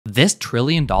This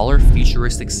trillion-dollar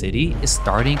futuristic city is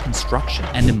starting construction,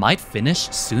 and it might finish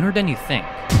sooner than you think.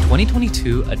 In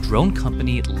 2022, a drone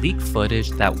company leaked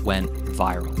footage that went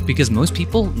viral because most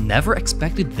people never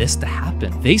expected this to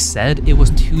happen. They said it was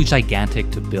too gigantic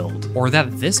to build, or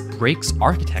that this breaks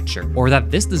architecture, or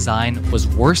that this design was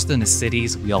worse than the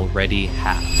cities we already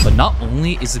have. But not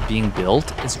only is it being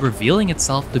built, it's revealing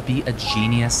itself to be a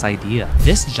genius idea.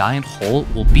 This giant hole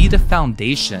will be the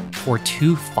foundation for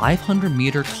two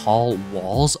 500-meter tall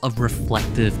walls of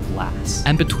reflective glass.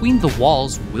 And between the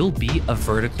walls will be a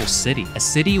vertical city, a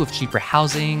city with cheaper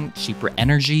housing, cheaper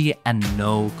energy, and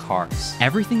no cars.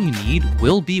 Everything you need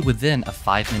will be within a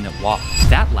 5-minute walk.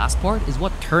 That last part is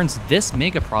what turns this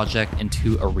mega project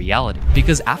into a reality.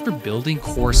 Because after building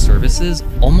core services,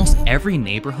 almost every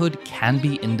neighborhood can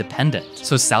be independent.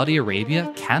 So Saudi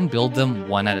Arabia can build them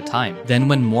one at a time. Then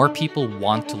when more people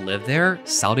want to live there,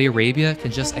 Saudi Arabia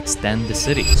can just extend the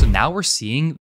city. So now we're seeing